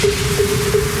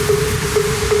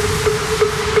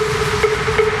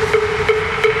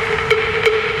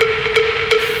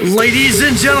Ladies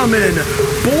and gentlemen,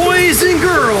 boys and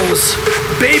girls,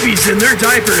 babies in their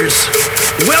diapers,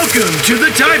 welcome to the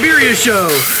Tiberius Show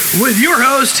with your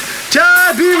host,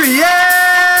 Tiberius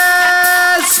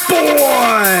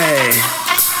Boy!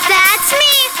 That's me,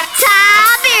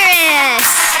 Tiberius!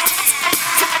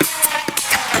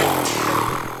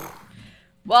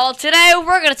 Well, today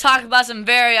we're going to talk about some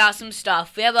very awesome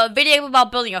stuff. We have a video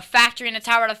about building a factory in a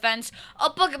tower defense, a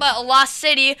book about a lost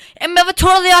city, and we have a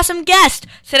totally awesome guest.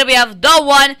 Today we have the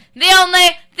one, the only,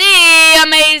 the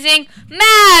amazing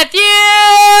Matthew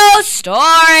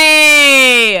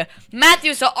Storey.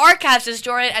 Matthew so archives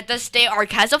historian at the State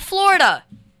Archives of Florida.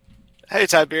 Hey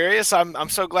Tiberius, I'm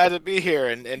so glad to be here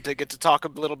and to get to talk a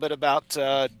little bit about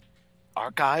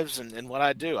archives and what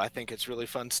I do. I think it's really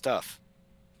fun stuff.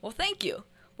 Well, thank you.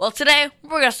 Well, today,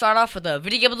 we're going to start off with a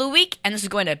video game of the week, and this is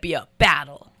going to be a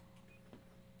battle.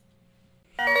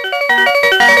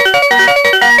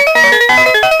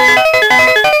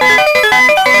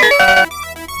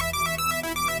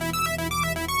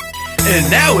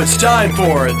 And now it's time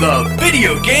for the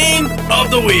video game of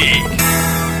the week.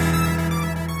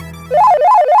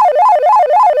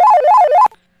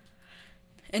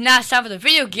 And now it's time for the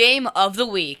video game of the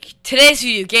week. Today's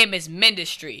video game is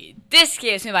Mindustry. This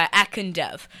game is made by Akun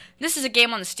Dev. This is a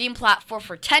game on the Steam platform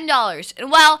for $10.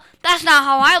 And well, that's not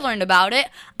how I learned about it.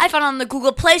 I found it on the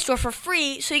Google Play Store for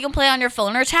free so you can play it on your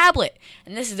phone or tablet.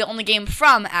 And this is the only game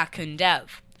from Akun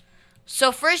Dev.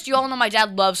 So first, you all know my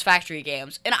dad loves factory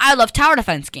games, and I love tower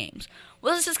defense games.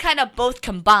 Well, this is kind of both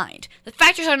combined. The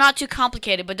factories are not too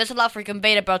complicated, but does allow for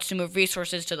conveyor belts to move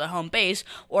resources to the home base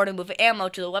or to move ammo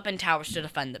to the weapon towers to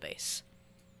defend the base.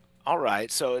 All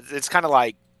right, so it's kind of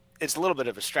like it's a little bit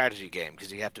of a strategy game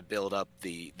because you have to build up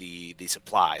the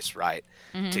supplies, right,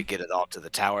 to get it all to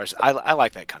the towers. I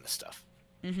like that kind of stuff.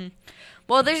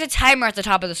 Well, there's a timer at the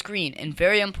top of the screen, and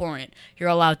very important, you're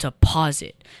allowed to pause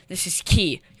it. This is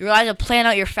key. You're allowed to plan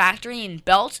out your factory and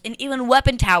belts and even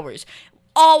weapon towers,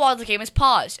 all while the game is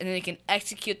paused, and then you can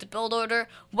execute the build order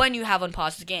when you have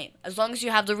unpaused the game. As long as you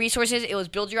have the resources, it will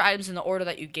build your items in the order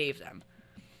that you gave them.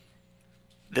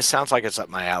 This sounds like it's up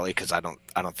my alley because I don't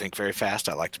think very fast.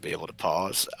 I like to be able to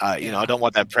pause. I don't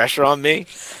want that pressure on me,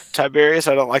 Tiberius.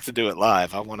 I don't like to do it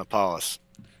live. I want to pause.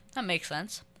 That makes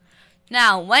sense.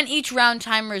 Now, when each round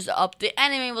timer is up, the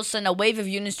enemy will send a wave of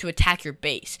units to attack your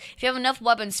base. If you have enough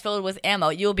weapons filled with ammo,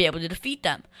 you will be able to defeat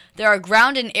them. There are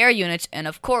ground and air units, and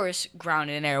of course, ground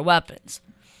and air weapons.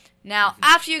 Now,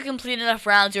 after you complete enough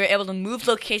rounds, you are able to move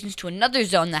locations to another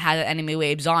zone that has enemy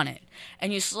waves on it,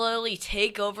 and you slowly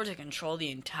take over to control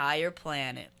the entire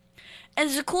planet. And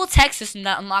there's a cool tech system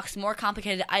that unlocks more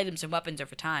complicated items and weapons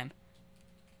over time.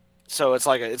 So it's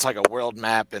like a world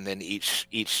map, and then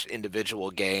each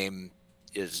individual game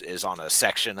is on a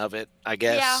section of it, I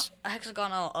guess. Yeah, a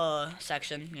hexagonal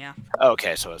section, yeah.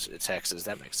 Okay, so it's hexes.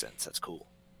 That makes sense. That's cool.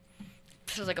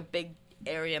 This is like a big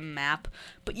area map.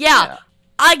 But yeah.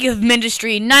 I give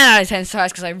Mindustry 9 out of 10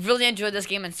 stars because I really enjoyed this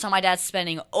game and saw my dad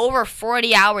spending over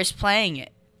 40 hours playing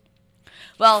it.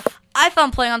 Well, I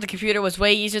found playing on the computer was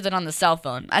way easier than on the cell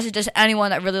phone. I suggest anyone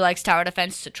that really likes tower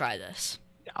defense to try this.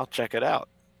 I'll check it out.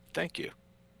 Thank you.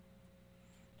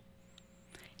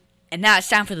 And now it's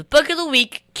time for the book of the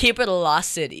week, Keeper of the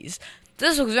Lost Cities.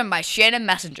 This book was written by Shannon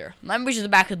Messenger. Let me read you the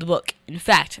back of the book. In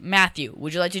fact, Matthew,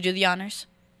 would you like to do the honors?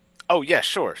 Oh, yeah,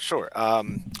 sure.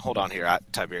 Hold on here.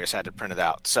 Tiberius had to print it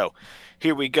out. So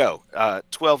here we go.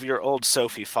 12-year-old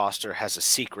Sophie Foster has a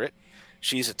secret.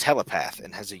 She's a telepath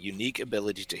and has a unique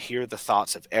ability to hear the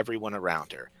thoughts of everyone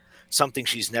around her, something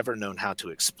she's never known how to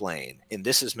explain, and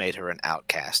this has made her an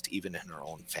outcast, even in her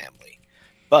own family.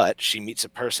 But she meets a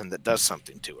person that does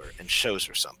something to her and shows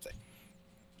her something.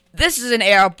 This is an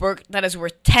AR book that is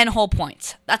worth 10 whole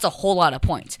points. That's a whole lot of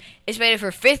points. It's rated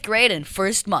for 5th grade and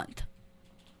first month.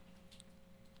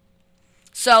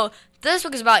 So, this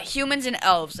book is about humans and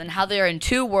elves and how they are in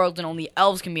two worlds and only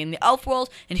elves can be in the elf world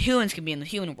and humans can be in the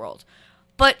human world.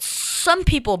 But some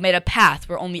people made a path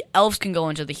where only elves can go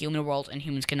into the human world and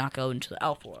humans cannot go into the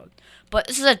elf world. But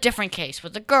this is a different case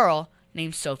with a girl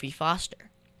named Sophie Foster.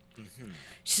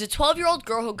 She's a 12-year-old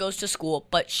girl who goes to school,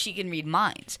 but she can read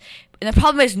minds. And the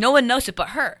problem is no one knows it but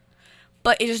her.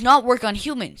 But it does not work on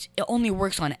humans. It only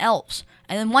works on elves.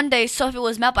 And then one day, Sophie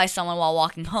was met by someone while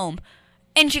walking home,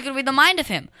 and she could read the mind of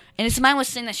him. And his mind was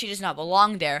saying that she does not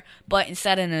belong there, but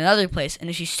instead in another place. And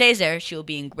if she stays there, she will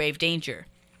be in grave danger.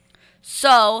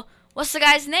 So, what's the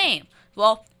guy's name?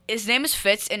 Well, his name is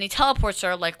Fitz, and he teleports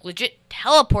her, like legit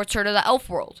teleports her to the elf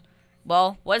world.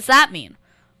 Well, what does that mean?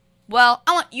 Well,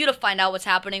 I want you to find out what's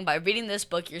happening by reading this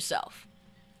book yourself.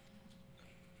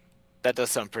 That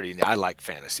does sound pretty neat. I like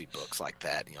fantasy books like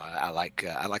that. I like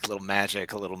a little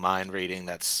magic, a little mind reading.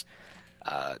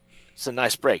 Uh, it's a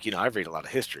nice break. I read a lot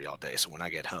of history all day, so when I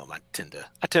get home, I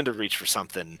tend to reach for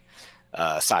something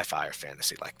sci-fi or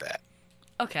fantasy like that.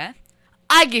 Okay.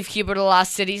 I give Keeper of the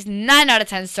Lost Cities 9 out of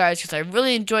 10 stars because I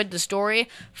really enjoyed the story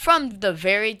from the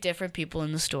very different people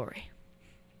in the story.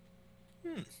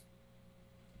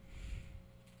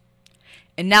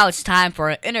 And now it's time for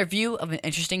an interview of an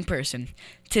interesting person.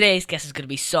 Today's guest is going to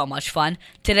be so much fun.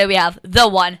 Today we have the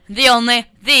one, the only,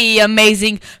 the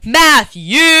amazing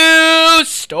Matthew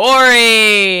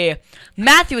Storey.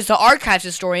 Matthew is the archives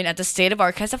historian at the State of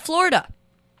Archives of Florida.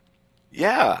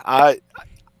 Yeah,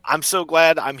 I'm so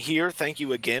glad I'm here. Thank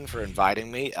you again for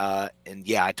inviting me. And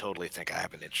yeah, I totally think I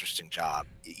have an interesting job.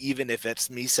 Even if it's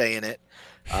me saying it,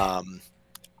 I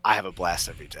have a blast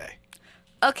every day.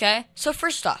 Okay, so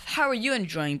first off, how are you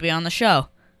enjoying being on the show?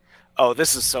 Oh,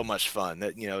 this is so much fun.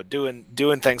 That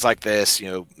doing things like this,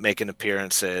 making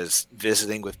appearances,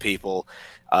 visiting with people,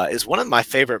 is one of my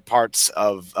favorite parts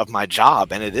of my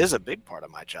job, and it is a big part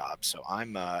of my job. So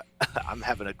I'm I'm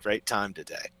having a great time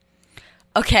today.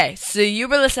 Okay, so you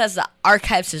were listed as the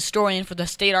archives historian for the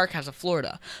State Archives of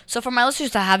Florida. So for my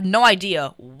listeners that have no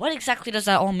idea, what exactly does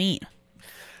that all mean?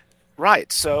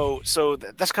 Right. So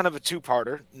that's kind of a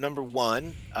two-parter. Number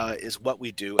one is what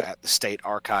we do at the State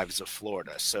Archives of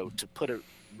Florida. So to put it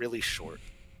really short,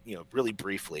 really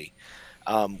briefly,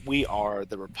 we are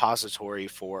the repository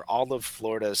for all of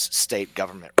Florida's state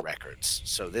government records.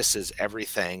 So this is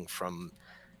everything from,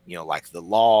 like the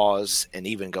laws and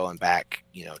even going back,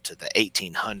 to the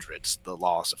 1800s, the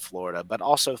laws of Florida, but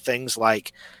also things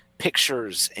like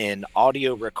pictures and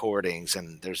audio recordings,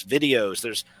 and there's videos,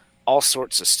 there's all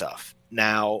sorts of stuff.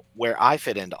 Now, where I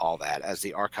fit into all that as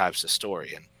the archives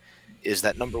historian is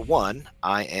that, number one,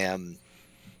 I am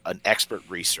an expert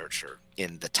researcher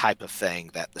in the type of thing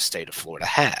that the state of Florida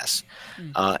has.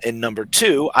 And number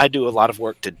two, I do a lot of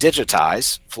work to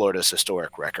digitize Florida's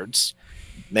historic records,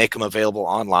 make them available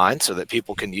online so that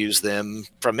people can use them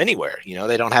from anywhere.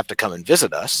 They don't have to come and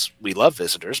visit us. We love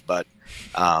visitors, but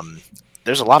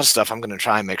there's a lot of stuff I'm going to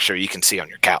try and make sure you can see on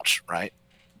your couch, right?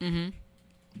 Mm-hmm.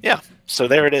 Yeah, so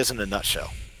there it is in a nutshell.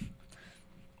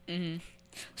 Mm-hmm.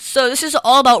 So this is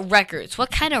all about records. What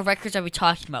kind of records are we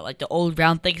talking about? Like the old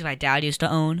round things my dad used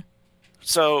to own?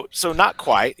 So not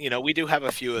quite. We do have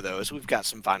a few of those. We've got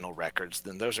some vinyl records.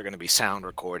 Then those are going to be sound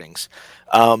recordings.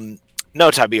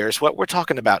 No, Tiberius, what we're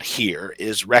talking about here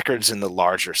is records in the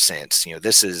larger sense.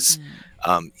 This is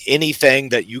anything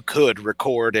that you could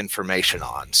record information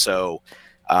on. So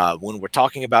when we're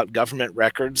talking about government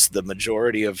records, the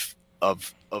majority of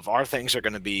our things are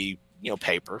going to be,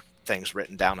 paper, things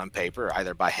written down on paper,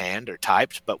 either by hand or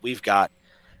typed. But we've got,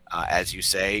 as you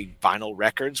say, vinyl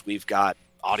records. We've got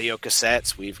audio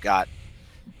cassettes. We've got,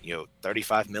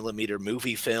 35 millimeter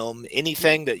movie film.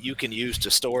 Anything that you can use to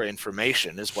store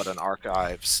information is what an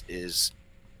archives is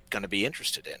going to be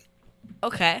interested in.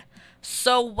 Okay.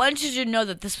 So when did you know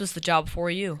that this was the job for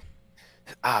you?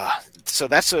 So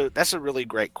that's a really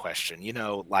great question.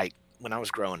 Like, when I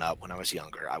was growing up, when I was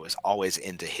younger, I was always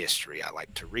into history. I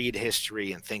like to read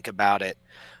history and think about it.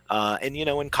 And,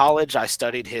 in college, I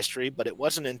studied history, but it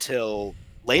wasn't until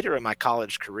later in my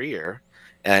college career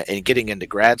and getting into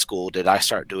grad school did I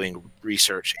start doing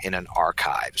research in an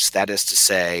archives. That is to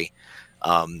say,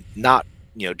 not,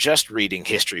 just reading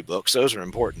history books. Those are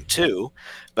important too.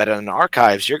 But in an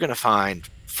archives, you're going to find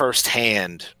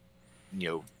firsthand,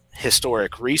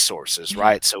 historic resources,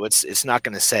 right? So it's not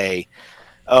going to say,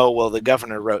 oh, well, the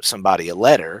governor wrote somebody a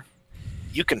letter.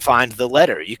 You can find the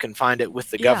letter. You can find it with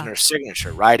the governor's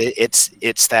signature, right?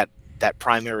 It's that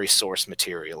primary source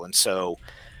material. And so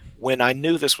when I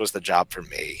knew this was the job for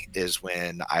me is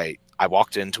when I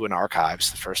walked into an archives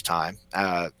the first time,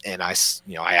 and I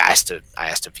asked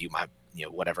to view my,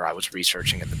 whatever I was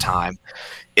researching at the time,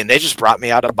 and they just brought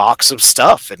me out a box of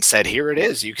stuff and said, here it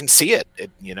is. You can see it.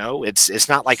 It's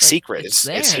not like secret.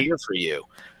 It's here for you.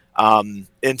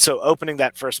 And so opening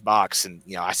that first box and,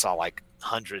 I saw like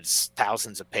hundreds,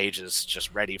 thousands of pages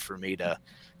just ready for me to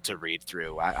read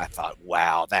through. I thought,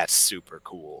 wow, that's super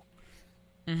cool.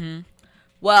 Mm-hmm.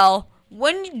 Well,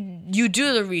 when you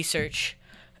do the research,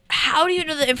 how do you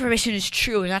know the information is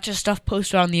true and not just stuff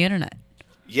posted on the internet?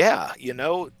 Yeah,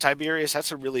 Tiberius,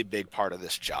 that's a really big part of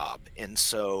this job. And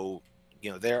so,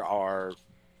 there are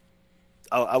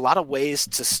a lot of ways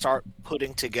to start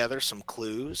putting together some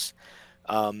clues.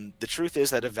 The truth is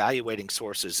that evaluating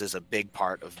sources is a big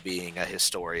part of being a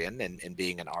historian and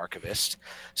being an archivist.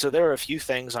 So there are a few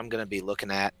things I'm going to be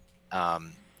looking at,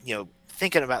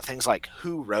 thinking about things like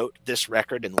who wrote this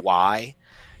record and why.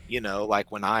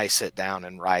 Like when I sit down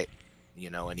and write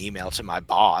an email to my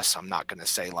boss, I'm not going to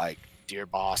say like, "Dear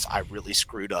boss, I really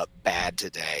screwed up bad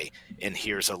today, and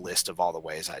here's a list of all the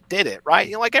ways I did it."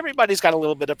 Right? Like everybody's got a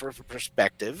little bit of a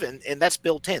perspective, and that's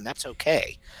built in. That's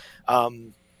okay.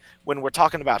 Um, when we're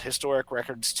talking about historic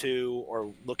records too,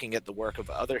 or looking at the work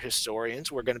of other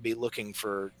historians, we're going to be looking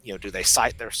for, do they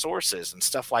cite their sources and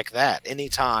stuff like that.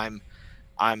 Anytime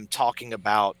I'm talking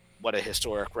about what a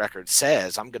historic record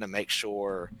says, I'm going to make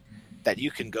sure that you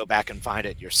can go back and find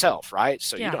it yourself, right?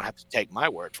 So you don't have to take my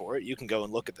word for it. You can go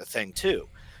and look at the thing too.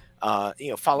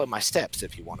 Follow my steps,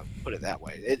 if you want to put it that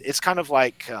way. It's kind of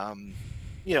like, in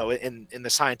the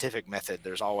scientific method,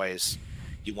 there's always,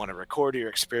 you want to record your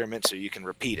experiment so you can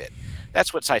repeat it.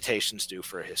 That's what citations do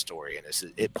for a historian. Is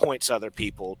it points other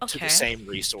people to the same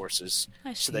resources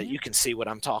so that you can see what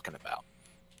I'm talking about.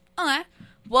 Okay.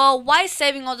 Well, why is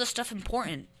saving all this stuff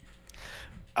important?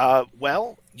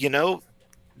 Well,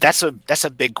 that's a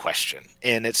big question,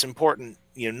 and it's important.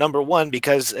 Number one,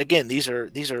 because again, these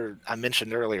are I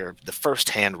mentioned earlier, the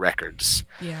first-hand records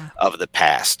of the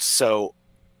past. So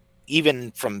even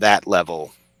from that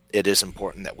level, it is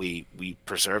important that we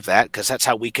preserve that, because that's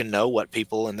how we can know what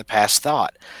people in the past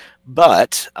thought.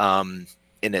 But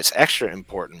and it's extra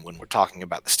important when we're talking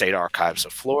about the State Archives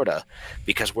of Florida,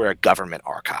 because we're a government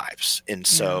archives, and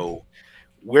so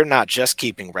we're not just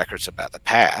keeping records about the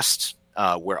past.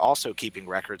 We're also keeping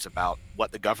records about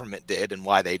what the government did and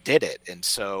why they did it. And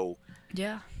so,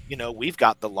 we've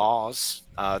got the laws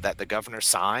that the governor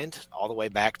signed all the way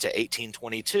back to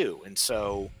 1822. And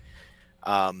so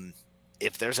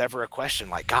if there's ever a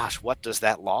question like, gosh, what does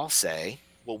that law say?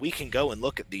 Well, we can go and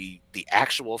look at the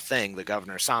actual thing the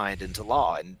governor signed into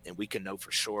law, and we can know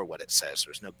for sure what it says.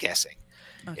 There's no guessing.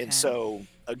 Okay. And so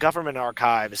a government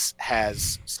archives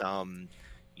has some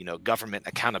government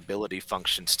accountability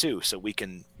functions too, so we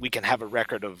can have a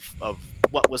record of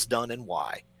what was done and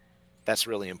why. That's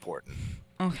really important.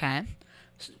 Okay.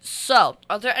 So,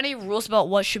 are there any rules about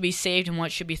what should be saved and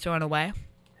what should be thrown away?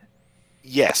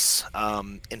 Yes.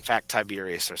 In fact,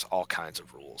 Tiberius, there's all kinds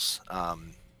of rules.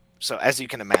 So as you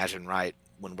can imagine, right,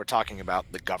 when we're talking about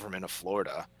the government of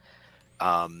Florida,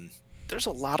 there's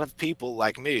a lot of people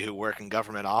like me who work in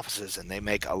government offices, and they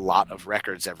make a lot of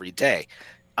records every day.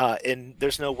 And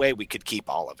there's no way we could keep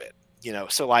all of it,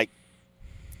 so like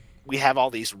we have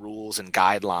all these rules and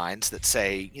guidelines that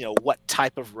say, what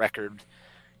type of record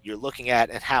you're looking at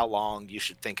and how long you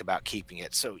should think about keeping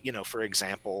it. So, for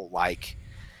example, like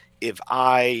if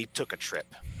I took a trip,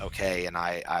 okay, and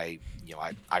I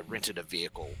rented a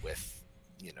vehicle with,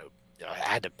 I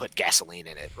had to put gasoline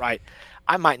in it, right?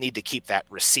 I might need to keep that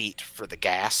receipt for the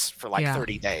gas for like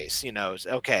 30 days.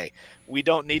 Okay, we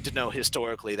don't need to know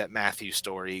historically that Matthew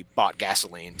Storey bought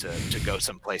gasoline to go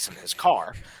someplace in his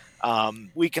car.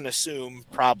 We can assume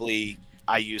probably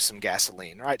I used some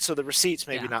gasoline, right? So the receipts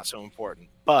maybe not so important,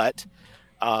 but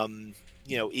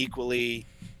equally,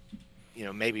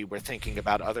 maybe we're thinking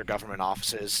about other government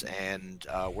offices, and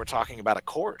we're talking about a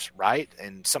court, right?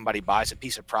 And somebody buys a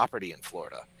piece of property in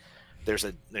Florida. There's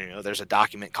a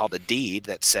document called a deed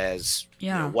that says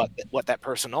what that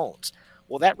person owns.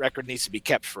 Well, that record needs to be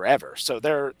kept forever. So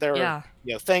there are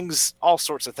things, all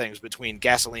sorts of things between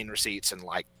gasoline receipts and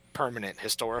like permanent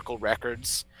historical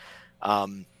records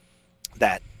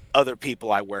that other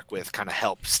people I work with kind of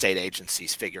help state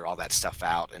agencies figure all that stuff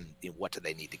out, and what do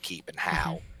they need to keep and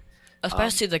how. Mm-hmm.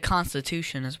 Especially the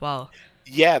Constitution as well.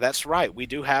 Yeah, that's right. We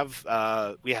do have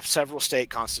we have several state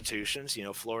constitutions.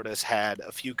 Florida's had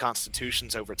a few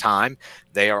constitutions over time.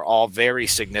 They are all very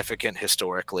significant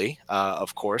historically,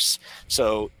 of course.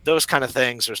 So those kind of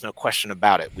things, there's no question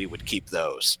about it. We would keep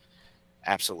those.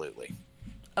 Absolutely.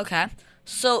 Okay.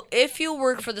 So if you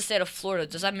work for the state of Florida,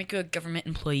 does that make you a government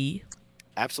employee?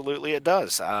 Absolutely, it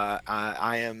does.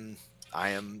 I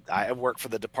work for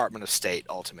the Department of State.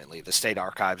 Ultimately, the State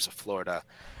Archives of Florida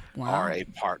are a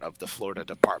part of the Florida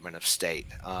Department of State.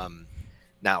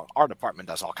 Now, our department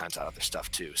does all kinds of other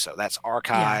stuff too. So that's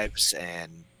archives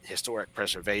and historic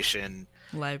preservation.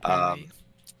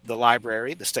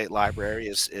 Library. The state library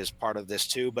is part of this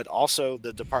too. But also,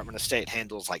 the Department of State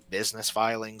handles like business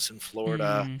filings in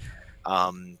Florida.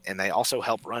 And they also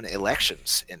help run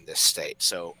elections in this state.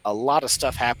 So a lot of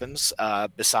stuff happens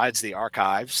besides the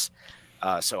archives.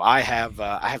 So I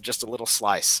have just a little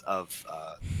slice of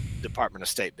Department of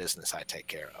State business I take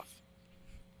care of.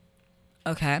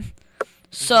 Okay.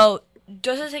 So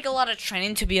does it take a lot of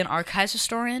training to be an archives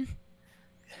historian?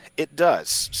 It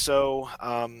does. So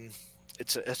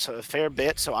it's a fair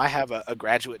bit. So I have a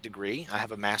graduate degree. I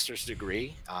have a master's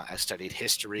degree. I studied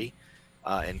history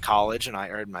in college, and I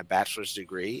earned my bachelor's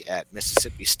degree at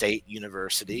Mississippi State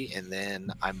University, and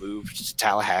then I moved to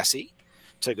Tallahassee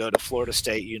to go to Florida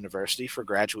State University for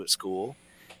graduate school.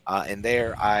 And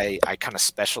there I kind of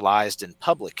specialized in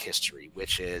public history,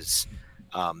 which is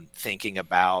thinking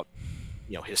about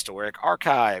historic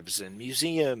archives and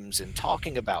museums and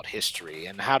talking about history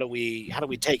and how do we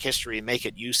take history and make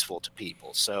it useful to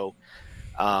people. So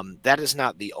that is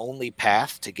not the only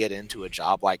path to get into a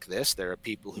job like this. There are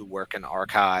people who work in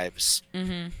archives,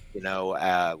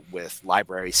 with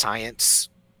library science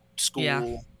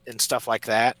school and stuff like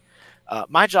that.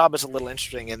 My job is a little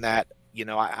interesting in that,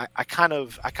 I kind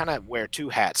of wear two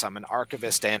hats. I'm an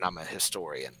archivist and I'm a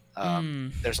historian.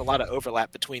 There's a lot of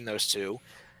overlap between those two.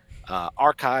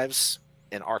 Archives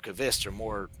and archivists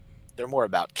they're more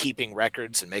about keeping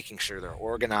records and making sure they're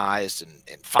organized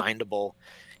and findable.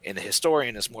 And a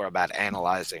historian is more about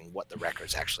analyzing what the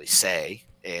records actually say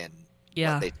and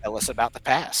what they tell us about the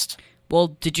past. Well,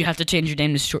 did you have to change your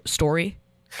name to Storey?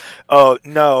 Oh,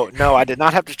 no, I did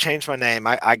not have to change my name.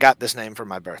 I got this name for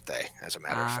my birthday, as a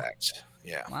matter of fact.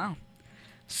 Yeah. Wow.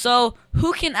 So,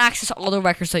 who can access all the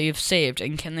records that you've saved,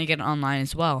 and can they get it online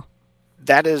as well?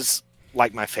 That is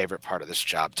like my favorite part of this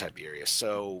job, Tiberius.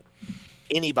 So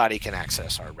anybody can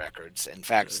access our records. In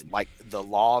fact, like the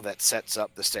law that sets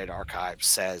up the state archives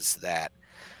says that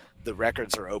the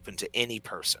records are open to any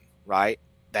person, right?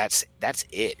 That's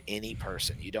it. Any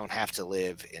person. You don't have to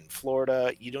live in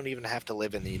Florida. You don't even have to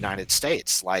live in the United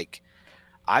States. Like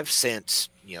I've sent,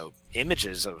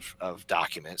 images of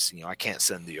documents. I can't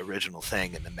send the original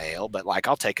thing in the mail, but like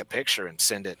I'll take a picture and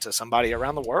send it to somebody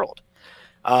around the world.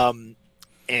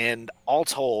 And all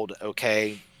told,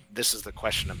 okay, this is the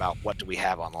question about what do we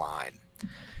have online.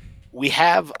 We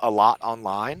have a lot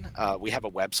online. We have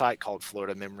a website called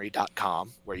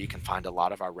floridamemory.com where you can find a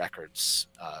lot of our records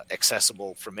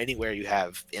accessible from anywhere you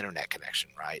have internet connection,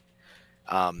 right?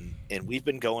 And we've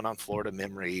been going on Florida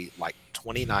Memory like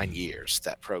 29 years.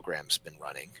 That program's been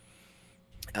running.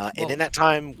 And in that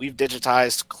time, we've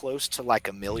digitized close to like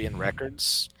 1 million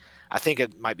records. I think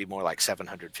it might be more like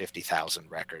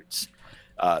 750,000 records.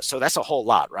 So that's a whole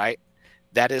lot, right?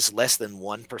 That is less than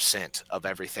 1% of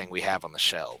everything we have on the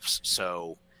shelves.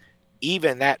 So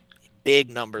even that big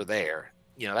number there,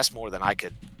 that's more than I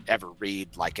could ever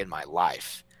read like in my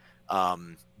life.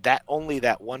 That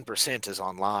 1% is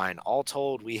online. All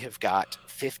told, we have got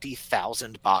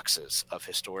 50,000 boxes of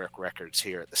historic records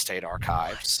here at the state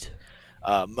archives.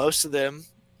 Most of them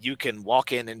you can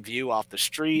walk in and view off the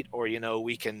street, or,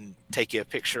 we can take you a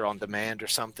picture on demand or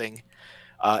something.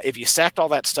 If you stacked all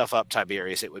that stuff up,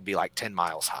 Tiberius, it would be like 10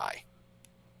 miles high,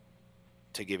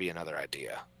 to give you another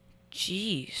idea.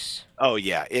 Jeez. Oh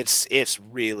yeah, it's a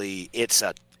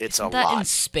Isn't that lot. in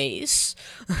space?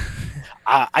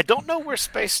 I don't know where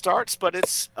space starts, but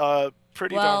it's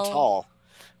pretty darn tall.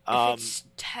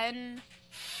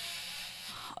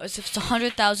 If it's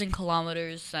 100,000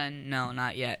 kilometers, then no,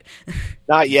 not yet.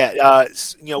 Not yet.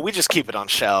 We just keep it on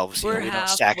shelves. We don't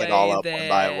stack it all up one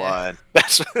by one.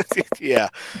 That's yeah.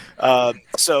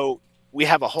 So we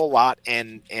have a whole lot,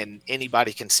 and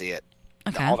anybody can see it.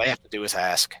 Okay. All they have to do is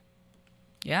ask.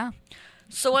 Yeah.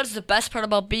 So what is the best part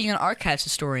about being an archives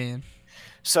historian?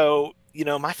 So,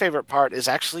 my favorite part is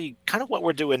actually kind of what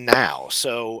we're doing now.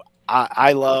 So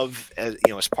I love,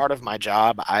 as part of my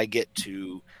job, I get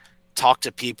to talk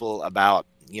to people about,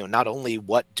 not only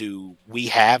what do we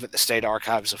have at the State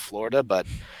Archives of Florida, but,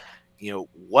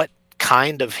 what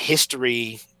kind of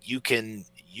history you can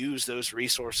use those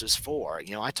resources for.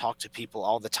 I talk to people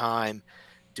all the time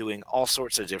doing all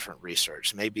sorts of different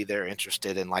research. Maybe they're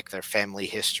interested in like their family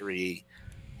history,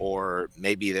 or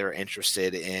maybe they're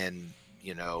interested in,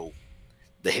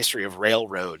 the history of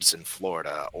railroads in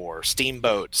Florida, or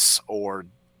steamboats, or,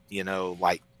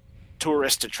 like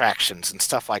tourist attractions and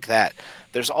stuff like that.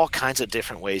 There's all kinds of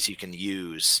different ways you can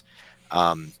use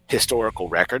historical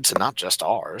records, and not just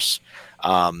ours.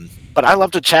 But I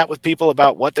love to chat with people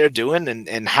about what they're doing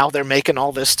and how they're making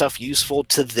all this stuff useful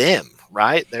to them,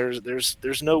 right?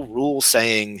 There's no rule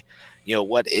saying,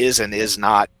 what is and is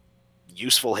not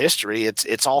useful history.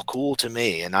 It's all cool to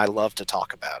me, and I love to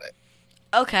talk about it.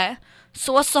 Okay.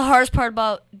 So what's the hardest part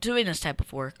about doing this type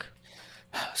of work?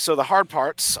 So the hard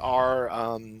parts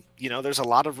are, there's a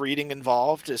lot of reading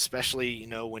involved, especially,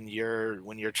 when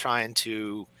you're trying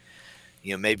to,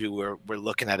 maybe we're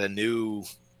looking at a new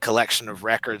collection of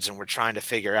records and we're trying to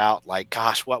figure out like,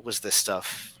 gosh, what was this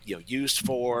stuff, used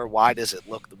for? Why does it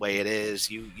look the way it is?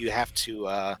 You have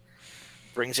to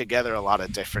bring together a lot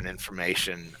of different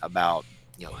information about,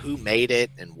 who made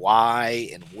it and why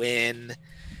and when.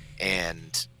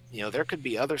 And, there could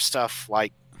be other stuff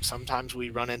like, sometimes we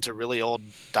run into really old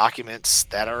documents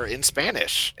that are in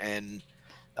Spanish, and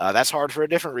that's hard for a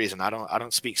different reason. I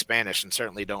don't speak Spanish, and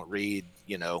certainly don't read,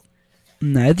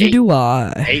 Neither do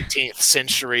I. 18th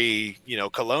century,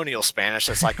 colonial Spanish.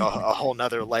 That's like a whole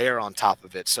nother layer on top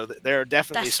of it. So there are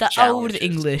definitely That's some the old challenges.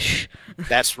 English.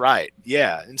 That's right.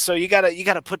 Yeah. And so you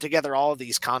gotta put together all of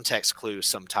these context clues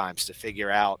sometimes to figure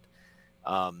out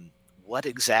what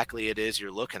exactly it is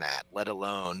you're looking at, let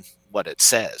alone what it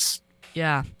says.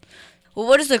 Yeah. Well,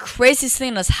 what is the craziest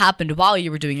thing that's happened while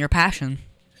you were doing your passion?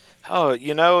 Oh,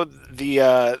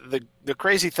 the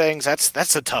crazy things,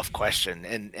 that's a tough question.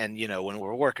 And when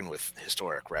we're working with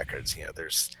historic records,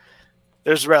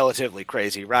 there's relatively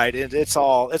crazy, right? It's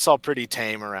all pretty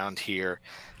tame around here.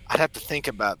 I'd have to think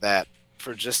about that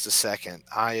for just a second.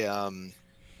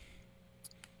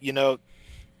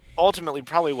 Ultimately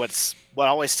probably what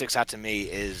always sticks out to me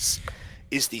is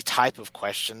the type of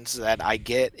questions that I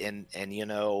get, and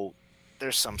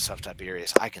there's some stuff,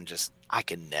 Tiberius, I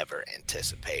can never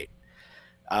anticipate.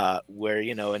 Where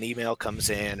an email comes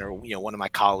in, or one of my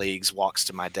colleagues walks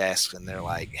to my desk and they're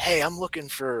like, "Hey, I'm looking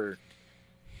for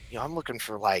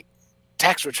like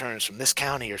tax returns from this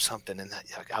county or something," and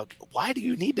why do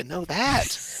you need to know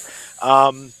that?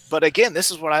 But again,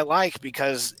 this is what I like,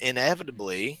 because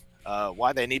inevitably,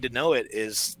 why they need to know it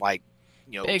is like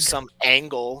Big. some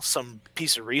angle, some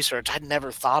piece of research I'd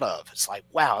never thought of. It's like,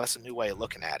 wow, that's a new way of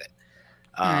looking at it.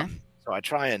 So I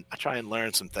try and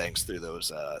learn some things through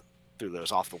those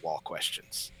off the wall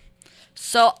questions.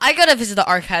 So I got to visit the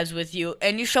archives with you,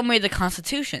 and you showed me the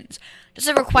constitutions. Does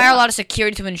it require a lot of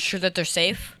security to ensure that they're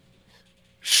safe?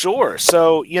 Sure.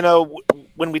 So,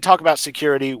 when we talk about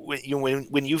security,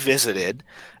 when you visited,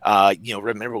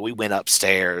 remember we went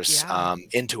upstairs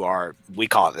into we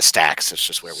call it the stacks. It's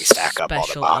just where we stack up all the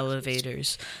Special boxes.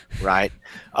 elevators. Right.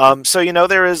 So,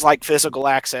 there is like physical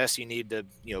access. You need to,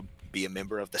 be a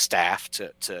member of the staff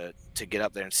to get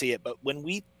up there and see it. But when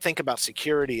we think about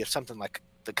security of something like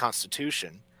the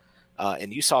Constitution,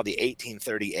 and you saw the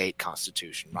 1838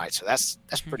 Constitution, right? So that's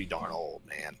pretty darn old,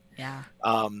 man. Yeah.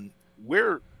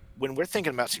 When we're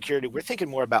thinking about security, we're thinking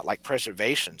more about like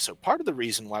preservation. So part of the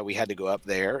reason why we had to go up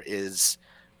there is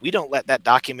we don't let that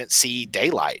document see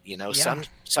daylight.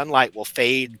 Sunlight will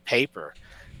fade paper.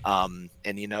 And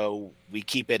we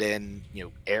keep it in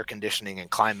air conditioning and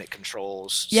climate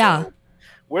controls. Yeah. So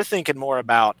we're thinking more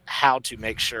about how to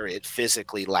make sure it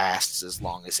physically lasts as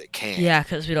long as it can. Yeah,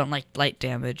 because we don't like light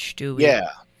damage, do we? Yeah,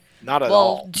 not at all.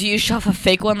 all. Do you shove a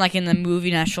fake one like in the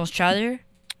movie National Treasure?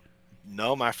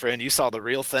 No, my friend, you saw the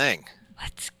real thing.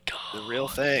 Let's go. The real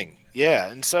thing. Yeah,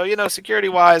 and so security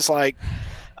wise, like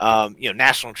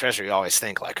National Treasure, you always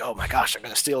think like, oh my gosh, they're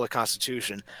going to steal the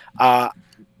Constitution.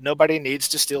 Nobody needs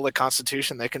to steal the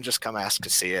Constitution. They can just come ask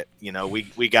to see it.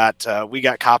 We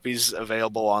got copies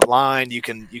available online. You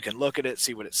can look at it,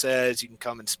 see what it says. You can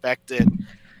come inspect it.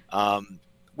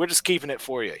 We're just keeping it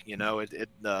for you.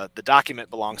 The document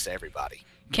belongs to everybody.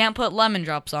 Can't put lemon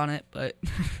drops on it, but.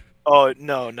 Oh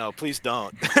no, please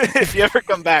don't. If you ever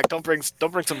come back, don't bring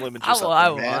some lemon juice.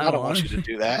 I don't want you to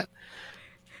do that.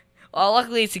 Well,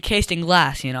 luckily it's encased in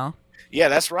glass, Yeah,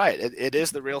 that's right. It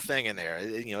is the real thing in there.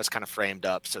 It's kind of framed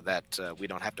up so that we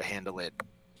don't have to handle it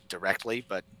directly,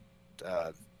 but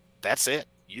that's it.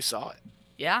 You saw it.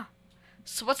 Yeah.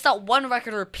 So what's that one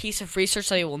record or piece of research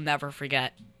that you will never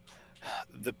forget?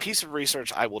 The piece of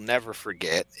research I will never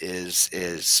forget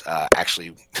is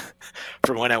actually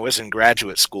from when I was in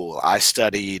graduate school. I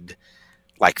studied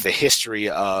like the history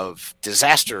of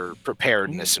disaster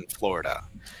preparedness in Florida.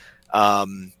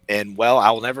 And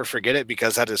I will never forget it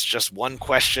because that is just one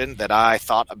question that I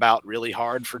thought about really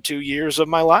hard for 2 years of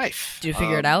my life. Do you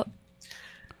figure it out?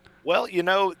 Well,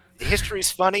 history's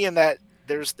funny in that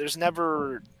there's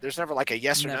never like a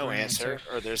yes or no answer,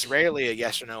 or there's rarely a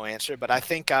yes or no answer, but I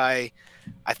think I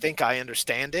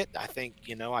understand it. I think,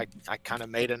 I kind of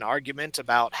made an argument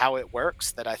about how it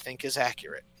works that I think is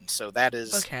accurate. And so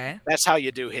that's how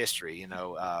you do history.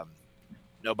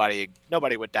 Nobody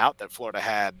would doubt that Florida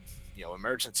had,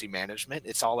 emergency management.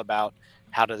 It's all about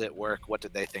how did it work? What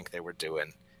did they think they were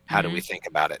doing? How do we think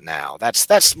about it now?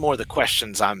 That's more the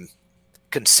questions I'm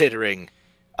considering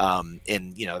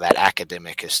in that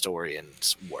academic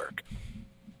historian's work.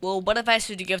 Well, what advice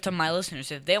would you give to my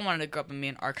listeners if they wanted to grow up and be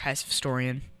an archives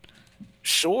historian?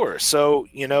 Sure. So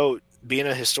being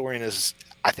a historian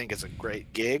I think is a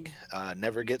great gig.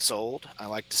 Never gets old, I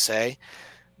like to say.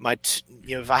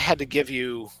 If I had to give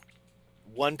you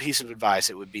one piece of advice,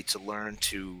 it would be to learn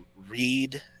to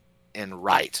read and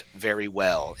write very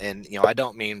well. And I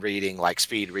don't mean reading like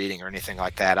speed reading or anything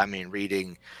like that. I mean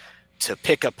reading to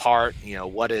pick apart,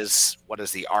 what is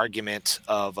the argument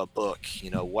of a book?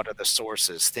 What are the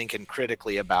sources? Thinking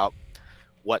critically about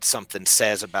what something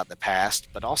says about the past,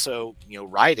 but also,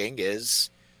 writing is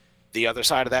the other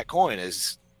side of that coin.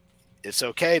 Is it's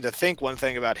okay to think one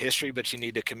thing about history, but you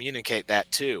need to communicate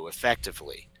that too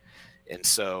effectively. And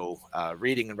so,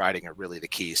 reading and writing are really the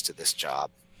keys to this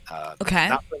job. Okay.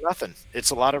 Not for nothing. It's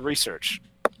a lot of research.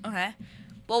 Okay.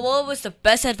 Well, what was the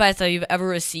best advice that you've ever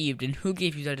received, and who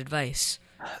gave you that advice?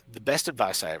 The best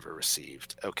advice I ever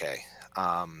received. Okay.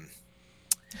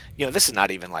 This is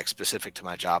not even like specific to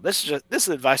my job. This is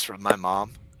advice from my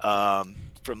mom,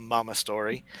 from Mama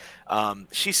Storey.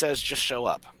 She says just show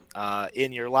up.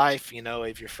 In your life,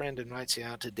 if your friend invites you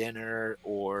out to dinner,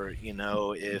 or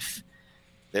if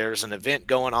there's an event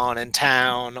going on in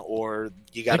town, or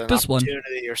you got Like an this one.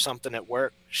 opportunity or something at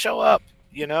work, show up.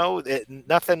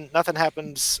 Nothing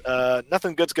happens.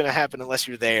 Nothing good's going to happen unless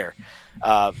you're there.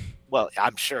 Well,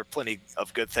 I'm sure plenty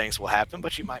of good things will happen,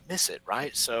 but you might miss it,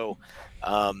 right? So,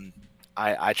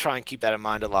 I try and keep that in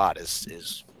mind a lot.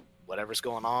 Is whatever's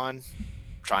going on,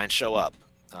 try and show up.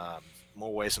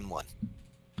 More ways than one.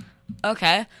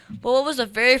 Okay. Well, what was the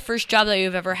very first job that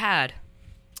you've ever had?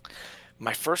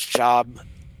 My first job,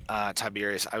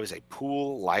 Tiberius, I was a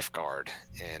pool lifeguard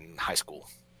in high school.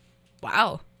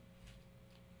 Wow.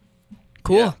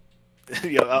 Cool.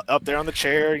 Yeah. Up there on the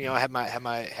chair, I have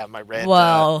my red.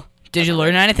 Well, did you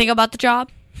learn anything about the job?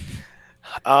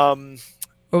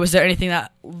 Or was there anything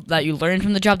that you learned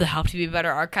from the job that helped you be a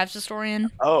better archives historian?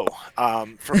 From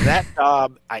that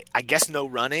job, I guess no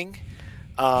running.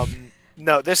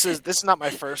 No, this is not my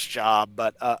first job,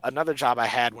 but another job I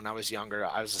had when I was younger,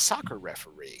 I was a soccer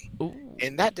referee. Ooh.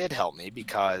 And that did help me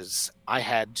because I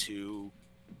had to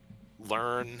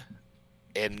learn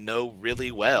and know really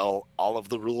well all of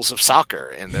the rules of soccer.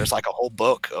 And there's like a whole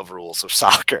book of rules of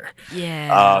soccer.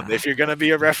 Yeah. If you're going to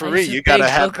be a referee, There's a you got to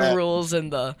big have book that. of rules in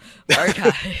the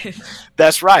archive.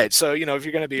 That's right. So, if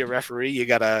you're going to be a referee, you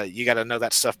gotta know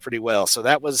that stuff pretty well. So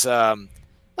that was a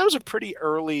pretty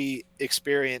early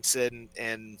experience in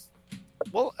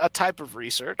a type of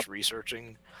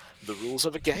researching the rules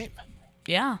of a game.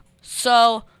 Yeah.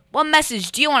 So, what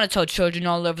message do you want to tell children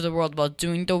all over the world about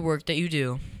doing the work that you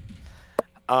do?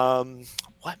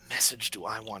 What message do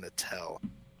I want to tell?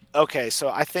 Okay, so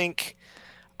I think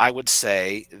I would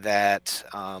say that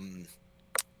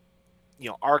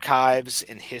archives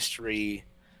and history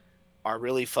are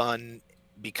really fun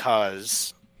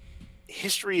because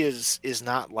history is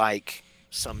not like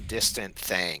some distant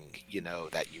thing,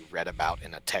 that you read about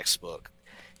in a textbook.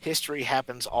 History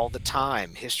happens all the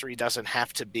time. History doesn't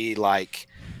have to be like,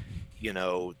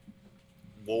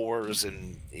 wars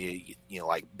and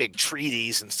like big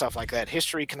treaties and stuff like that.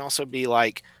 History can also be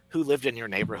like who lived in your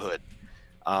neighborhood.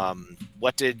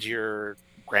 What did your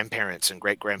grandparents and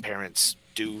great grandparents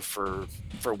do for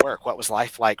work? What was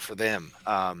life like for them?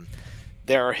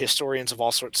 There are historians of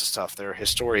all sorts of stuff. There are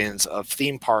historians of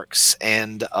theme parks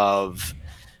and of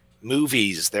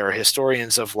movies. There are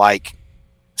historians of like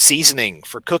seasoning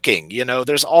for cooking.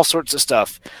 There's all sorts of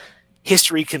stuff.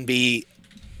 History can be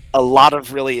a lot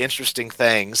of really interesting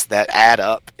things that add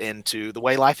up into the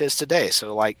way life is today.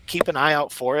 So like keep an eye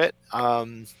out for it.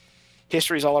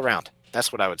 History's all around.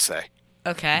 That's what I would say.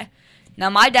 Okay. Now,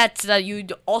 my dad said that you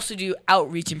also do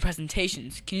outreach and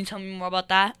presentations. Can you tell me more about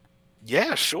that?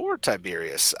 Yeah, sure,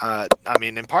 Tiberius.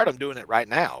 In part, I'm doing it right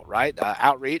now, right?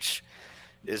 Outreach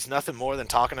is nothing more than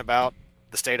talking about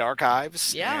the state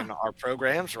archives and our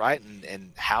programs, right?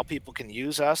 And how people can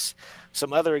use us.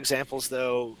 Some other examples,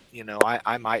 though,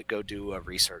 I might go do a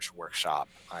research workshop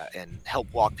and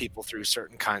help walk people through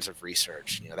certain kinds of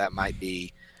research. That might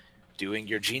be doing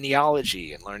your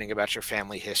genealogy and learning about your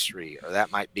family history, or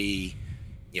that might be,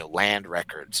 land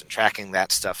records and tracking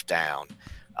that stuff down.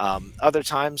 Other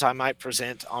times I might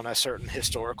present on a certain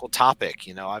historical topic.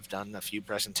 I've done a few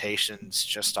presentations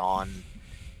just on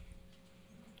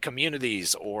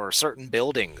communities or certain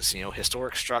buildings,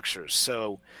 historic structures.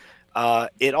 So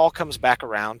it all comes back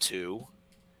around to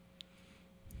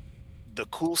the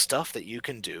cool stuff that you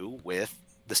can do with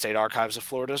the State Archives of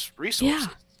Florida's resources.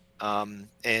 Yeah.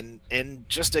 And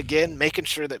just, again, making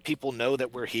sure that people know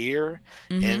that we're here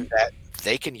and that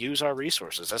they can use our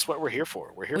resources. That's what we're here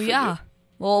for. We're here for you.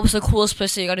 Well, what was the coolest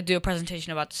place that you got to do a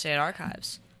presentation about the State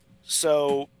Archives?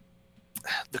 So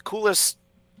the coolest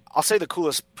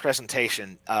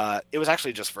presentation, it was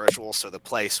actually just virtual. So the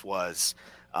place was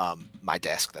my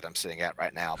desk that I'm sitting at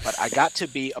right now. But I got to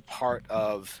be a part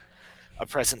of a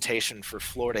presentation for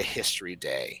Florida History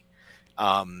Day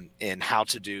in how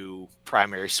to do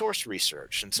primary source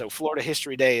research. And so Florida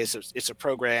History Day it's a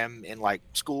program in like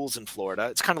schools in Florida.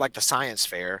 It's kind of like the science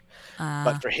fair,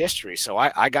 but for history. So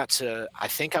I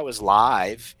think I was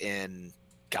live in,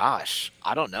 gosh,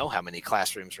 I don't know how many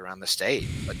classrooms around the state,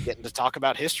 but getting to talk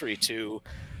about history to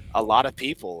a lot of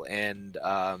people. And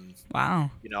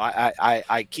Wow.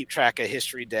 I keep track of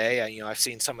History Day. I've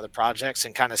seen some of the projects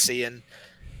and kind of seeing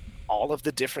all of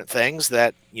the different things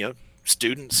that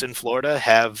students in Florida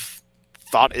have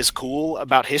thought is cool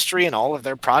about history and all of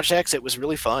their projects. It was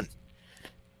really fun.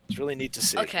 It's really neat to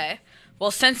see. Okay.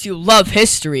 Well, since you love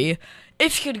history,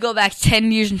 if you could go back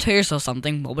 10 years and tell yourself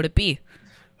something, what would it be?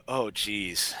 Oh,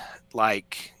 geez.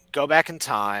 Like, go back in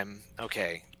time.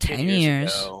 Okay. 10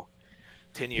 years.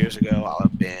 10 years ago, I'll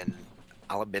have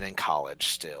been in college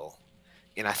still.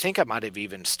 And I think I might have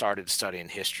even started studying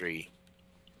history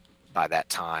by that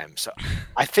time. So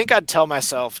I think I'd tell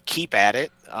myself, keep at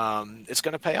it. It's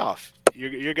going to pay off.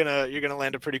 You're gonna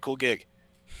land a pretty cool gig.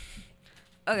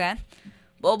 Okay.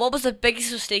 Well, what was the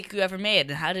biggest mistake you ever made,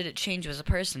 and how did it change you as a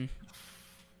person?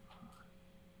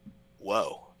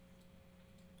 Whoa.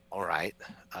 All right.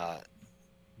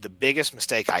 The biggest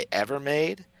mistake I ever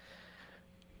made,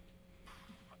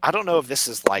 I don't know if this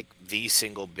is like the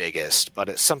single biggest, but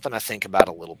it's something I think about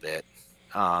a little bit.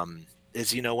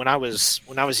 Is when I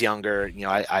was younger,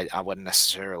 I wasn't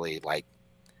necessarily like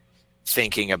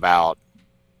thinking about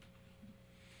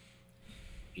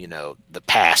the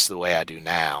past the way I do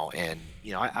now. And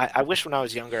I wish when I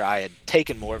was younger I had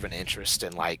taken more of an interest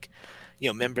in like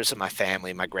members of my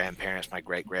family, my grandparents, my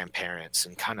great grandparents,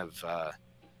 and kind of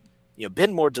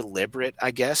been more deliberate,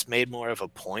 I guess, made more of a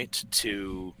point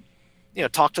to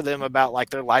talk to them about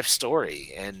like their life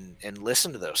story and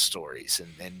listen to those stories.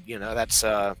 And that's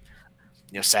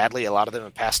sadly a lot of them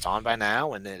have passed on by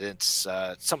now, and it's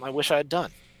something I wish I had done.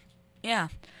 Yeah.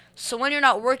 So when you're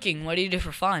not working, what do you do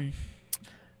for fun?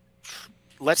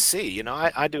 Let's see.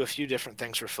 I do a few different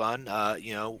things for fun.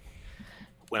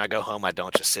 When I go home, I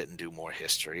don't just sit and do more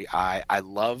history. I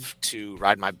love to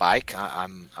ride my bike.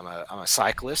 I'm a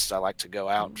cyclist. I like to go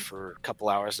out for a couple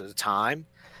hours at a time.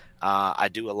 I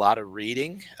do a lot of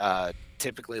reading,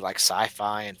 typically like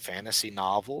sci-fi and fantasy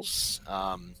novels.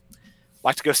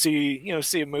 Like to go see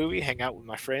a movie, hang out with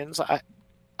my friends.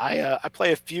 I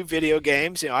play a few video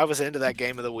games. I was into that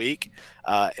game of the week,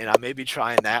 and I may be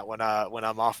trying that when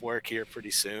I'm off work here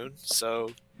pretty soon.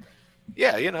 So,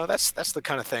 yeah, that's the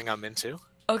kind of thing I'm into.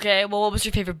 Okay, well, what was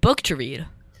your favorite book to read?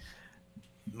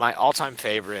 My all-time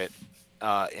favorite,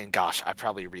 and gosh, I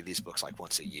probably read these books like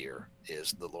once a year,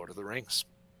 is The Lord of the Rings.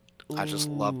 Ooh. I just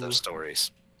love those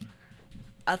stories.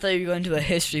 I thought you were going to a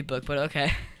history book, but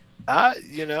okay. I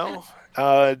get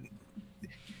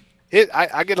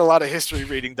a lot of history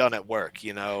reading done at work.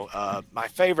 My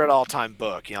favorite all-time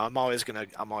book. I'm always gonna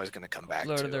come back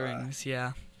Lord to of the Rings.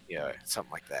 Yeah. Yeah,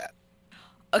 something like that.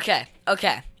 Okay.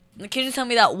 Can you tell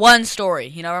me that one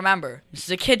story? Remember, this is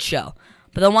a kid show,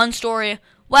 but the one story,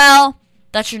 well,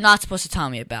 that you're not supposed to tell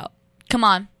me about. Come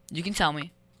on, you can tell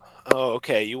me. Oh,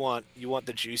 okay. You want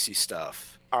the juicy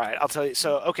stuff. All right, I'll tell you.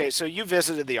 So you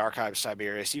visited the archives,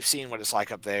 Tiberius. You've seen what it's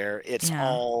like up there. It's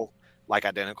all like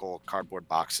identical cardboard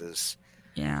boxes.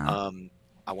 Yeah.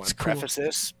 I want to cool. preface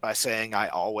this by saying I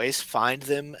always find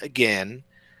them again.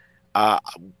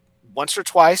 Once or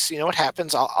twice, what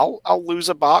happens? I'll lose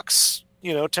a box,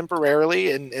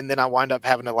 temporarily, and then I wind up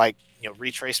having to like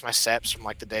retrace my steps from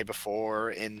like the day before,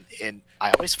 and I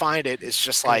always find it. It's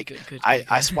just like good.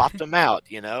 I swapped them out.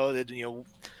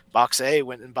 Box A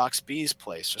went in box B's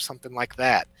place or something like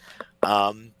that.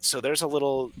 So there's a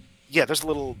little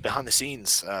behind the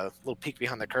scenes, little peek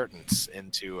behind the curtains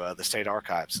into the state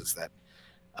archives. Is that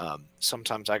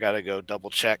sometimes I got to go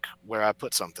double check where I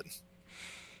put something.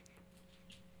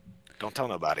 Don't tell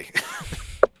nobody.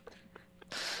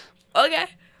 Okay.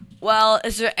 Well,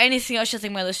 is there anything else you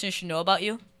think my listeners should know about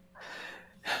you?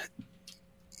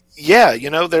 Yeah,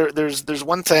 there's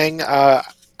one thing I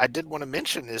did want to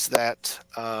mention is that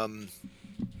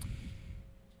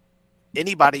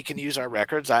anybody can use our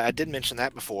records. I did mention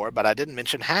that before, but I didn't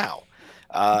mention how.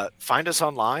 Find us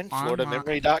online,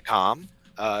 floridamemory.com.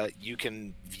 You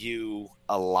can view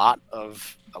a lot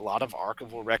of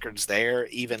archival records there,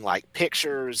 even like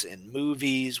pictures and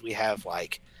movies. We have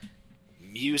like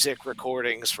music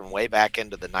recordings from way back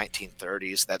into the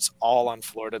 1930s. That's all on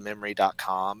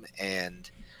floridamemory.com.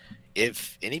 And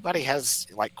if anybody has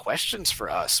like questions for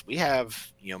us, we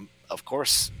have, of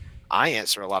course, I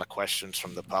answer a lot of questions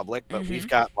from the public, but we've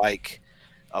got like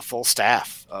a full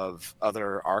staff of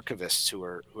other archivists who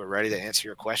are ready to answer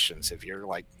your questions. If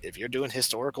you're doing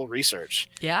historical research,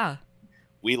 yeah,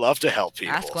 we love to help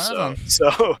people. Ask one of them.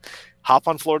 So hop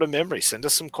on Florida Memory, send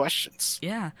us some questions.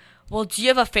 Yeah. Well, do you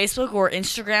have a Facebook or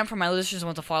Instagram for my listeners who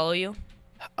want to follow you?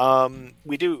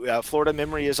 We do. Florida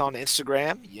Memory is on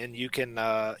Instagram, and you can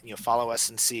follow us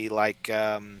and see like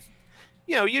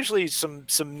usually some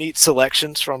neat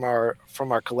selections from our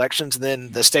collections. And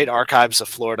then the State Archives of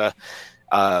Florida,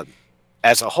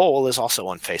 as a whole, is also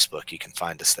on Facebook. You can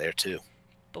find us there too.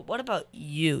 But what about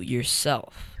you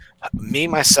yourself? Me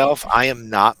myself, I am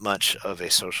not much of a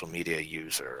social media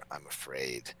user, I'm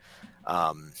afraid.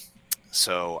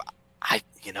 So I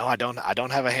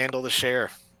don't have a handle to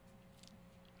share.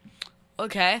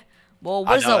 Okay. Well,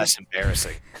 I know that's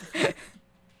embarrassing.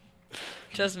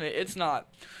 Trust me, it's not.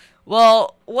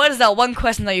 Well, what is that one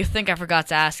question that you think I forgot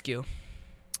to ask you?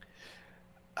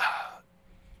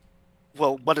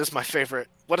 Well, what is my favorite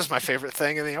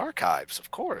thing in the archives?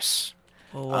 Of course.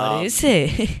 Well, what is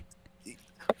it?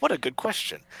 What a good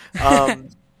question.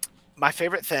 My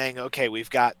favorite thing. Okay, we've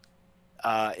got.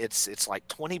 It's like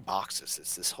 20 boxes.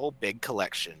 It's this whole big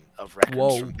collection of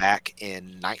records from back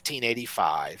in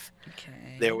 1985.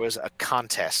 Okay. There was a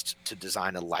contest to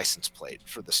design a license plate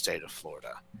for the state of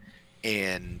Florida,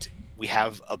 and we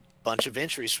have a bunch of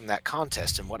entries from that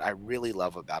contest. And what I really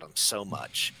love about them so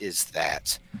much is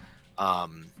that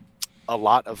a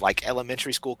lot of like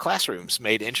elementary school classrooms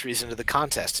made entries into the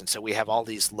contest, and so we have all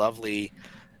these lovely,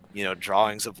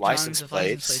 drawings of license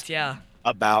plates. Yeah.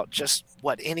 About just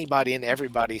what anybody and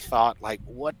everybody thought, like,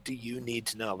 what do you need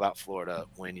to know about Florida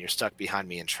when you're stuck behind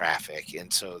me in traffic?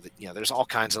 And so, there's all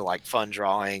kinds of like fun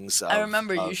drawings. I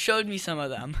remember you showed me some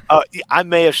of them. I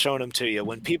may have shown them to you.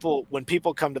 When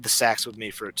people come to the Saks with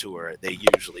me for a tour, they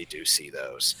usually do see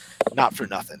those. Not for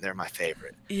nothing, they're my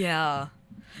favorite. Yeah.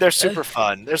 They're super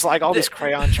fun. There's like all these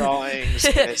crayon drawings.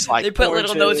 And it's like they put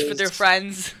little notes for their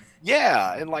friends.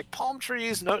 Yeah, and like palm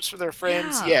trees, notes for their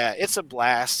friends. Yeah, it's a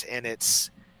blast, and it's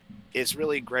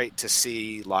really great to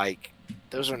see. Like,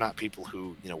 those are not people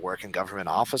who work in government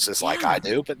offices like I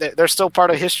do, but they're still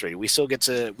part of history. We still get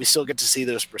to see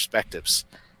those perspectives,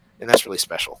 and that's really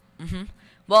special. Mm-hmm.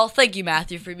 Well, thank you,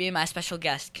 Matthew, for being my special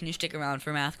guest. Can you stick around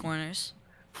for Math Corners?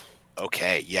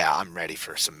 Okay, yeah, I'm ready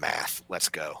for some math. Let's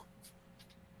go.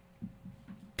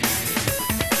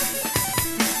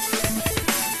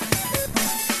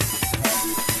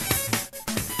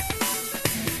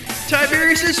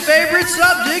 Tiberius' favorite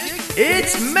subject,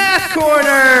 it's Math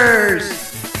Corners!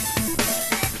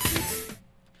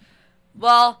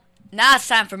 Well, now it's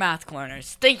time for Math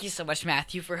Corners. Thank you so much,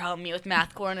 Matthew, for helping me with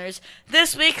Math Corners.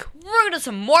 This week, we're going to do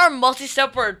some more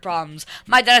multi-step word problems.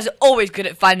 My dad is always good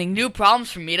at finding new problems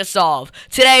for me to solve.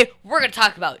 Today, we're going to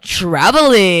talk about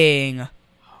traveling.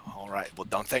 All right, well,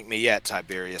 don't thank me yet,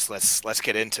 Tiberius. Let's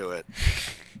get into it.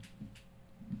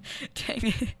 Dang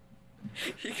it.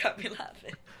 You got me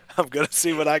laughing. I'm going to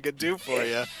see what I can do for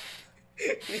you.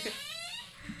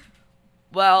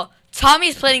 Well,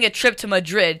 Tommy's planning a trip to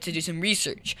Madrid to do some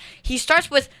research. He starts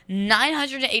with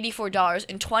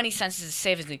 $984.20 as his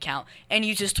savings account and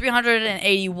uses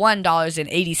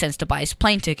 $381.80 to buy his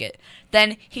plane ticket.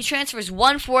 Then he transfers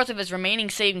 1/4 of his remaining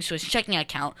savings to his checking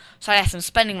account, so I have some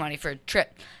spending money for a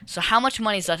trip. So how much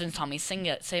money is left in Tommy's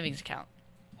savings account?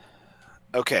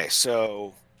 Okay,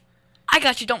 so... I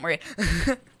got you, don't worry.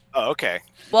 Oh, okay.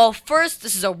 Well, first,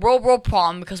 this is a real world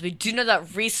problem because we do know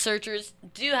that researchers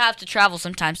do have to travel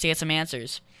sometimes to get some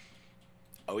answers.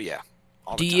 Oh, yeah.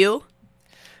 Do you?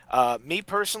 Me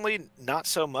personally, not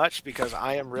so much, because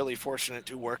I am really fortunate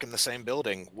to work in the same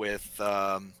building with,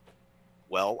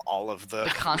 all of the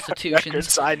constitutions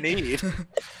records I need.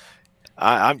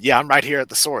 I'm right here at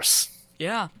the source.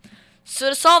 Yeah. So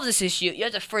to solve this issue, you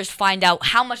have to first find out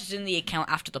how much is in the account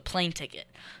after the plane ticket.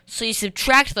 So you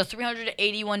subtract the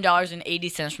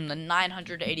 $381.80 from the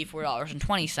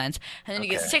 $984.20, and then you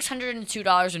get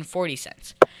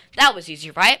 $602.40. That was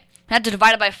easy, right? I had to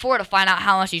divide it by 4 to find out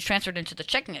how much you transferred into the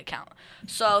checking account.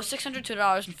 So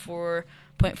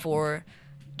 $602.4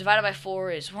 divided by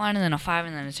 4 is 1, and then a 5,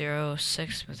 and then a 0,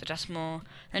 6 with a decimal.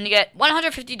 Then you get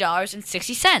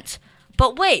 $150.60.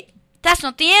 But wait, that's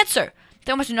not the answer.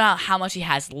 They want to know how much he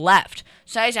has left.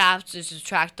 So I just have to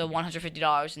subtract the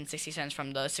 $150.60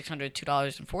 from the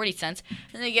 $602.40, and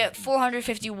then you get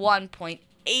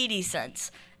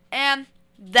 $451.80. And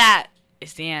that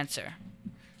is the answer.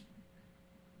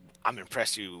 I'm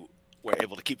impressed you were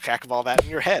able to keep track of all that in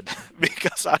your head,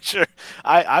 because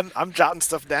I'm jotting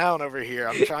stuff down over here.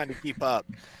 I'm trying to keep up.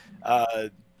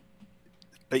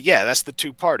 But yeah, that's the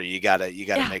two-parter. You gotta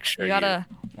make sure you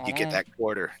get that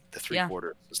quarter. The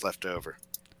 3/4 is left over.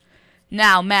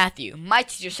 Now, Matthew, my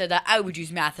teacher said that I would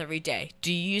use math every day.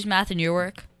 Do you use math in your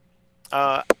work?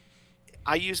 I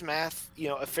use math,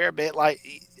 a fair bit. Like,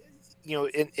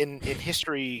 in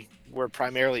history, we're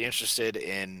primarily interested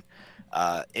in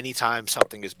anytime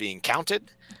something is being counted,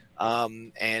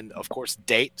 and of course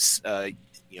dates.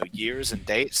 Years and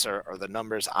dates are the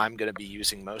numbers I'm going to be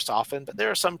using most often. But there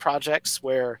are some projects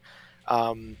where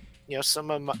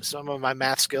Some of my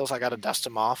math skills, I got to dust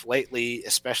them off. Lately,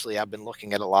 especially, I've been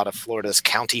looking at a lot of Florida's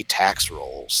county tax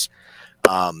rolls.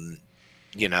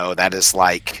 That is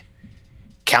like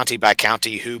county by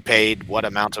county who paid what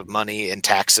amount of money in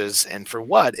taxes and for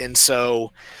what. And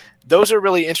so those are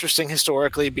really interesting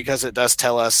historically because it does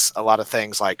tell us a lot of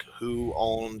things like who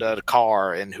owned a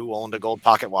car and who owned a gold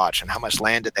pocket watch and how much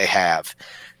land did they have.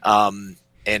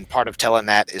 And part of telling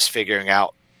that is figuring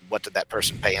out what did that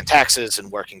person pay in taxes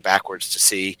and working backwards to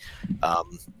see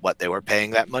what they were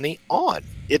paying that money on.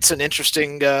 It's an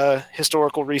interesting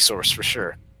historical resource for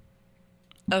sure.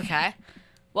 Okay.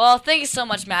 Well, thank you so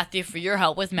much, Matthew, for your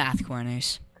help with Math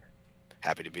Corners.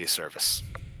 Happy to be of service.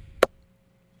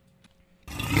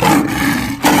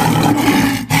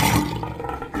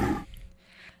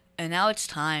 And now it's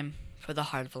time for the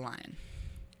Heart of a Lion.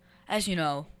 As you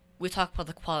know, we talk about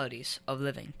the qualities of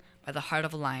living by the Heart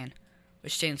of a Lion,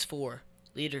 which stands for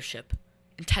leadership,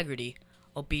 integrity,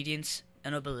 obedience,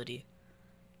 and nobility.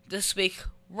 This week,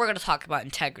 we're going to talk about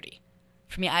integrity.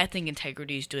 For me, I think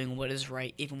integrity is doing what is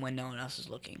right even when no one else is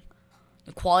looking.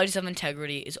 The qualities of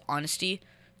integrity is honesty,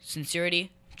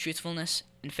 sincerity, truthfulness,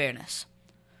 and fairness.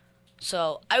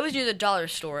 So, I was near the dollar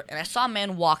store, and I saw a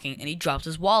man walking, and he dropped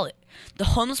his wallet. The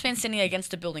homeless man standing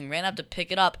against the building ran up to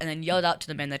pick it up and then yelled out to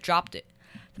the man that dropped it.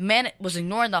 The man was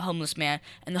ignoring the homeless man,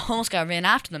 and the homeless guy ran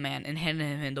after the man and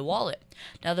handed him the wallet.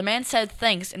 Now, the man said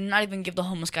thanks and did not even give the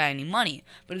homeless guy any money,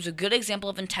 but it was a good example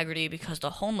of integrity because the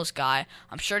homeless guy,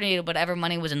 I'm sure, needed whatever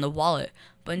money was in the wallet,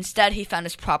 but instead he found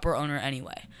his proper owner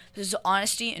anyway. This is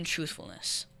honesty and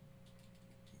truthfulness.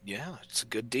 Yeah, it's a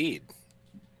good deed.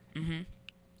 Mm-hmm.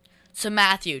 So,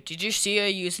 Matthew, did you see or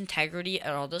use integrity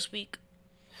at all this week?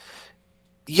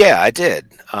 Yeah, I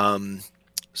did.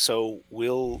 So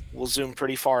we'll zoom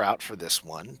pretty far out for this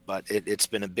one, but it's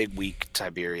been a big week,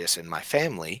 Tiberius, in my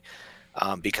family,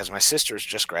 because my sister's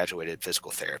just graduated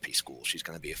physical therapy school. She's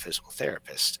going to be a physical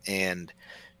therapist, and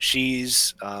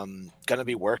she's going to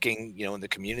be working, in the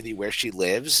community where she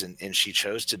lives, and she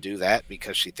chose to do that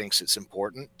because she thinks it's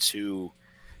important to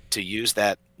use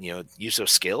that, use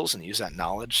those skills and use that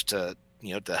knowledge to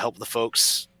help the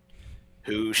folks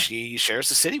who she shares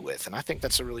the city with, and I think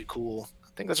that's a really cool.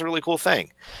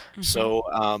 thing. Mm-hmm. So,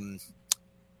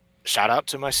 shout out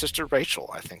to my sister Rachel.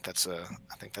 I think that's a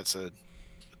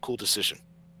cool decision.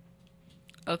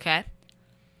 Okay.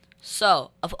 So,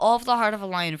 of all of the Heart of a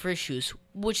Lion virtues,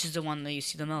 which is the one that you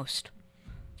see the most?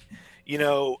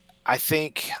 I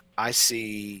think I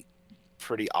see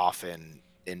pretty often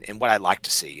in what I like to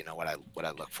see. What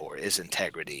I look for is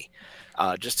integrity,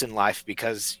 just in life,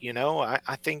 because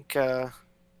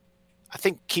I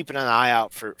think keeping an eye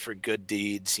out for good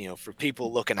deeds, for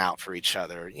people looking out for each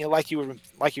other, like you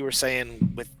were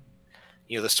saying with,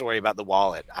 the story about the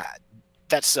wallet,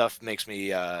 that stuff makes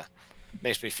me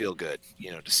feel good,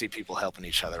 to see people helping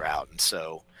each other out. And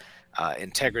so,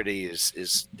 integrity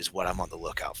is what I'm on the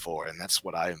lookout for. And that's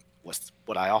what I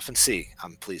often see.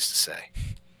 I'm pleased to say.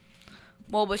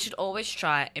 Well, we should always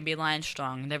try and be lion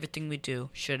strong in everything we do,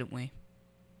 shouldn't we?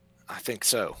 I think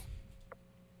so.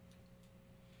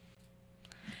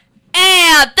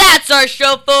 And that's our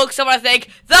show, folks. I want to thank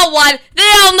the one, the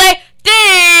only,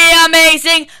 the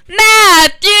amazing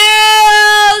Matthew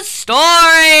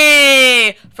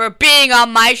Storey for being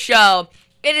on my show.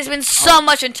 It has been so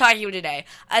much fun talking to you today.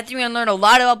 I think we're going to learn a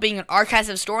lot about being an archives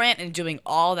historian and doing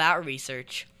all that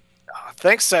research.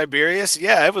 Thanks, Tiberius.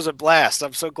 Yeah, it was a blast.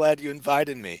 I'm so glad you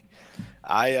invited me.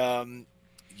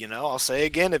 I'll say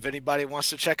again, if anybody wants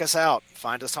to check us out,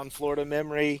 find us on Florida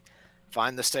Memory.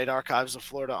 Find the State Archives of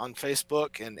Florida on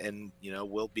Facebook, and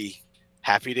we'll be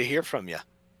happy to hear from you.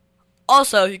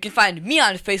 Also, you can find me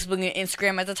on Facebook and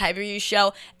Instagram at The Tiberius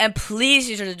Show, and please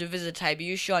be sure to visit The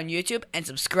Tiberius Show on YouTube and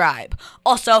subscribe.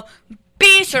 Also,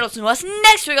 be sure to listen to us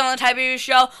next week on The Tiberius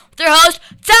Show with your host,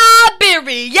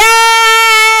 Tiberius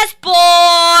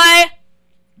Boy!